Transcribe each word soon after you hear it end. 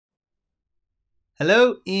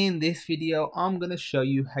Hello, in this video I'm going to show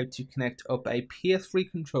you how to connect up a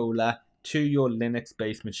PS3 controller to your Linux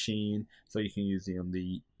based machine so you can use it on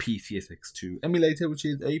the PCSX2 emulator, which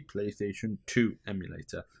is a PlayStation 2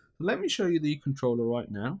 emulator. Let me show you the controller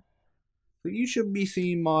right now. So you should be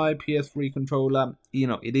seeing my PS3 controller. You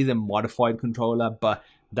know, it is a modified controller, but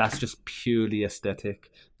that's just purely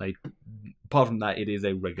aesthetic. Like, apart from that, it is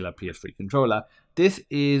a regular PS3 controller. This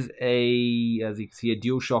is as you can see, a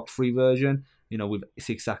DualShock 3 version, you know, with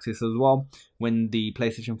 6-axis as well. When the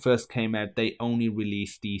PlayStation first came out, they only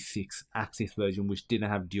released the 6-axis version, which didn't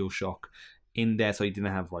have DualShock in there, so it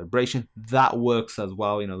didn't have vibration. That works as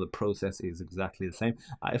well. You know, the process is exactly the same.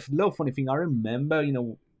 A little funny thing, I remember, you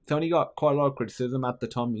know, Sony got quite a lot of criticism at the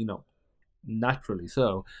time, you know, naturally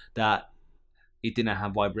so, that it didn't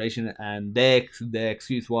have vibration, and their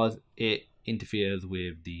excuse was it interferes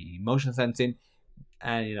with the motion sensing.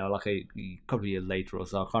 And you know, like a couple of years later or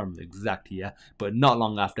so, I can't remember the exact year, but not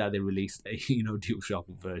long after, they released a DualShock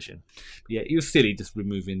version. But yeah, it was silly just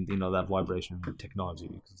removing that vibration technology,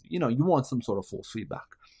 because you want some sort of force feedback.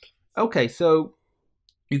 Okay, so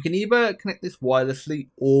you can either connect this wirelessly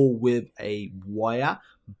or with a wire,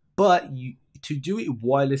 but to do it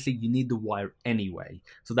wirelessly, you need the wire anyway.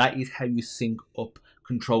 So that is how you sync up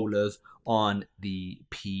controllers on the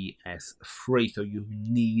PS3. So you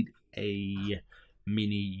need a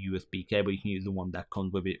mini USB cable. You can use the one that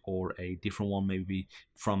comes with it, or a different one, maybe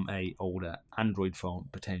from a older Android phone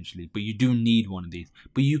potentially. But you do need one of these.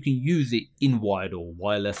 But you can use it in wired or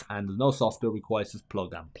wireless, and there's no software required, just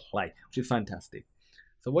plug and play, which is fantastic.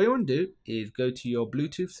 So what you want to do is go to your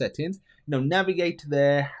Bluetooth settings, navigate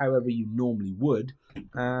there however you normally would,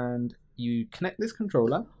 and you connect this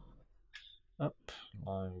controller up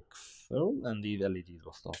like so, and these LEDs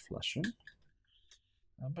will start flashing.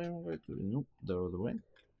 Nope, the other way.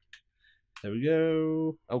 There we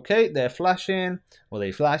go. Okay, they're flashing, or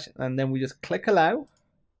they flash, and then we just click allow,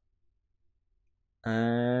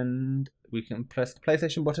 and we can press the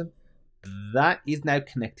PlayStation button. That is now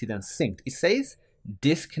connected and synced. It says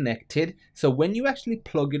disconnected, so when you actually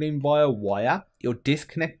plug it in via wire, you'll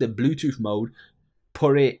disconnect the Bluetooth mode,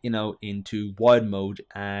 put it into wired mode,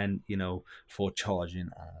 and for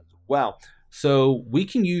charging as well. So we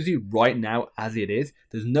can use it right now as it is.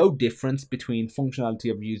 There's no difference between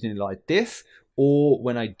functionality of using it like this or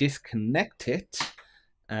when I disconnect it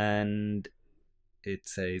and it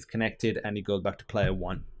says connected and it goes back to player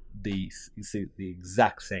one. You see the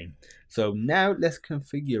exact same. So now let's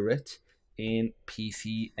configure it in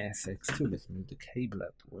PCSX2. Let's move the cable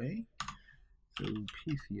out the way. So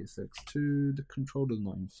PCSX2, the controller's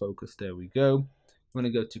not in focus. There we go. I'm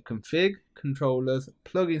going to go to config, controllers,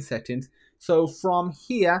 plugin settings. So from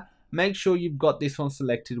here, make sure you've got this one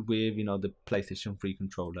selected with the PlayStation 3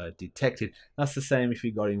 controller detected. That's the same if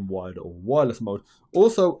you got in wired or wireless mode.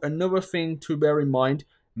 Also, another thing to bear in mind,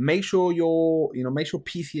 make sure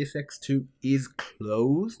PCSX2 is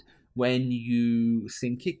closed when you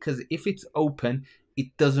sync it, because if it's open,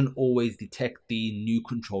 it doesn't always detect the new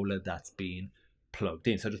controller that's being plugged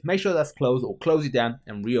in. So just make sure that's closed, or close it down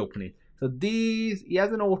and reopen it. So these, he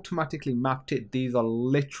hasn't automatically mapped it. These are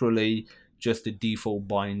literally just the default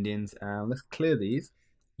bindings. And let's clear these.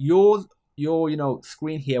 Your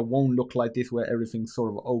screen here won't look like this, where everything's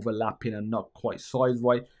sort of overlapping and not quite sized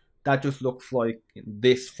right. That just looks like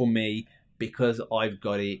this for me, because I've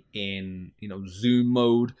got it in zoom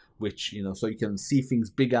mode, which so you can see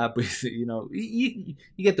things bigger, but you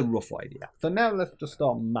get the rough idea. So now let's just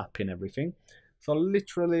start mapping everything. So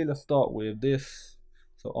literally, let's start with this.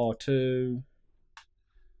 So R2,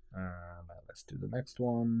 and let's do the next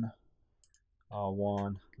one.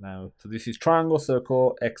 R1 now. So this is triangle,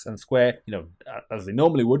 circle, X, and square. As they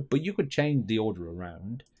normally would, but you could change the order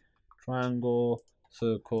around. Triangle,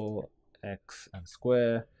 circle, X, and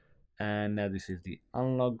square. And now this is the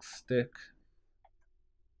analog stick.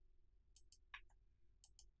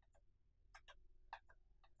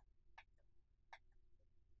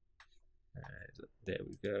 There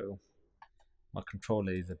we go. My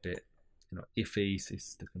controller is a bit, iffy.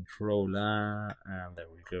 It's the controller, and there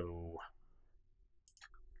we go.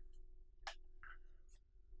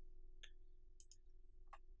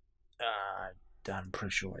 I'm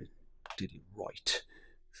pretty sure I did it right.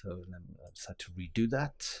 So I just had to redo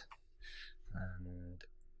that. And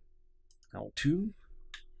L2,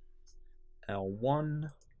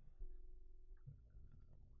 L1.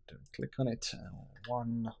 Don't click on it.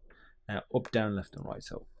 L1. Now up, down, left, and right.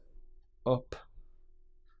 So up.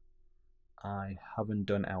 I haven't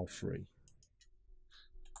done L3.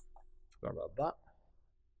 Forgot about that.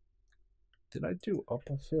 Did I do up?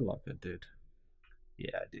 I feel like I did.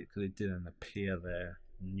 Yeah, I did, because it didn't appear there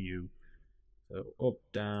new. So up,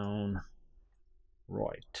 down,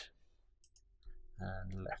 right,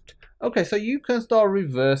 and left. Okay, so you can start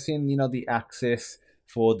reversing, you know, the axis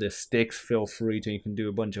for the sticks. Feel free to. You can do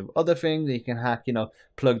a bunch of other things. You can hack, you know,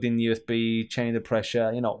 plugged in USB, change the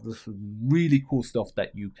pressure. You know, this really cool stuff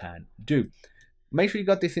that you can do. Make sure you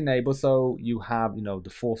got this enabled so you have, you know, the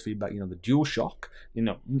force feedback, you know, the dual shock. You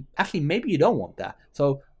know, actually, maybe you don't want that.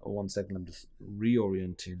 So, 1 second, I'm just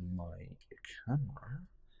reorienting my camera.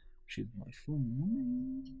 Choose my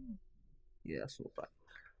phone. Yeah, so bad.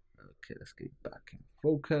 Okay, let's get back in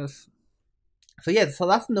focus. So yeah, so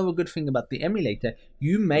that's another good thing about the emulator.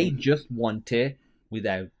 You may just want it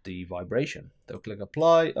without the vibration. So click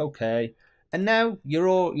apply, okay. And now you're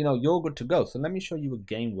all, you know, you're good to go. So let me show you a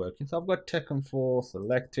game working. So I've got Tekken 4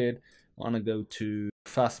 selected. I want to go to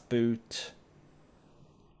fast boot.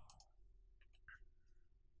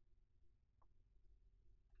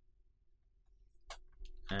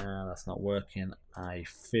 And that's not working. I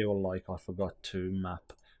feel like I forgot to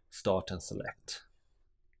map start and select.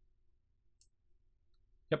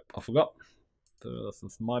 Yep, I forgot. So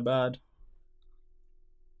that's my bad.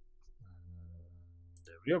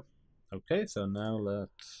 There we go. Okay, so now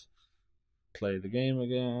let's play the game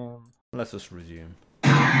again. Let's just resume.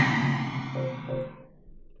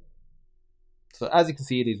 So as you can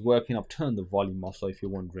see, it is working. I've turned the volume off, so if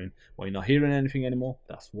you're wondering why you're not hearing anything anymore,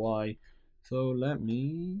 that's why. So let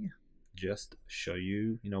me just show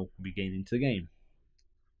you, you know, we get into the game.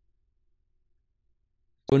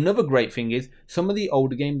 So another great thing is some of the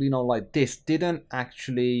older games, you know, like this, didn't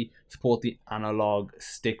actually support the analog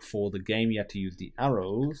stick for the game. You had to use the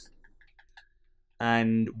arrows.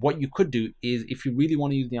 And what you could do is, if you really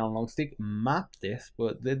want to use the analog stick, map this.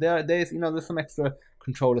 But there's, you know, there's some extra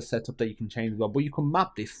controller setup that you can change as well. But you can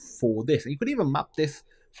map this for this, and you could even map this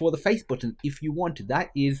for the face button if you wanted.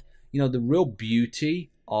 That is, you know, the real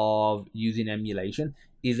beauty of using emulation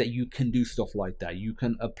is that you can do stuff like that. You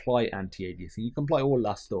can apply anti-aliasing. You can apply all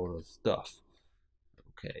that sort of stuff.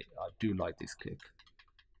 Okay, I do like this click.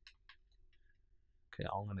 Okay,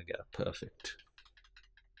 I'm gonna get a perfect.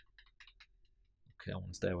 Okay, I want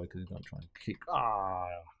to stay away because he's going to try and kick.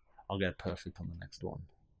 I'll get perfect on the next one.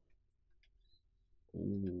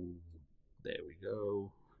 Ooh, there we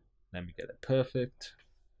go. Let me get it perfect.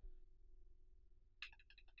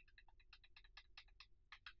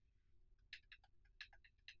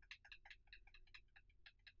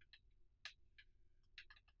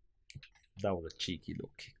 That was a cheeky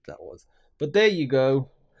little kick, that was. But there you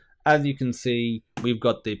go. As you can see, we've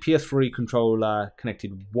got the PS3 controller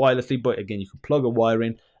connected wirelessly, but again, you can plug a wire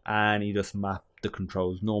in and you just map the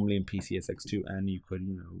controls normally in PCSX2 and you could,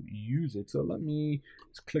 you know, use it. So let me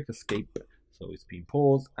just click escape. So it's been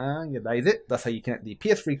paused, and yeah, that is it. That's how you connect the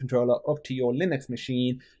PS3 controller up to your Linux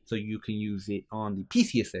machine so you can use it on the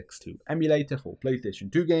PCSX2 emulator for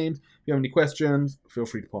PlayStation 2 games. If you have any questions, feel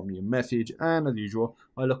free to pop me a message, and as usual,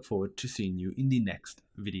 I look forward to seeing you in the next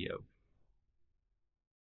video.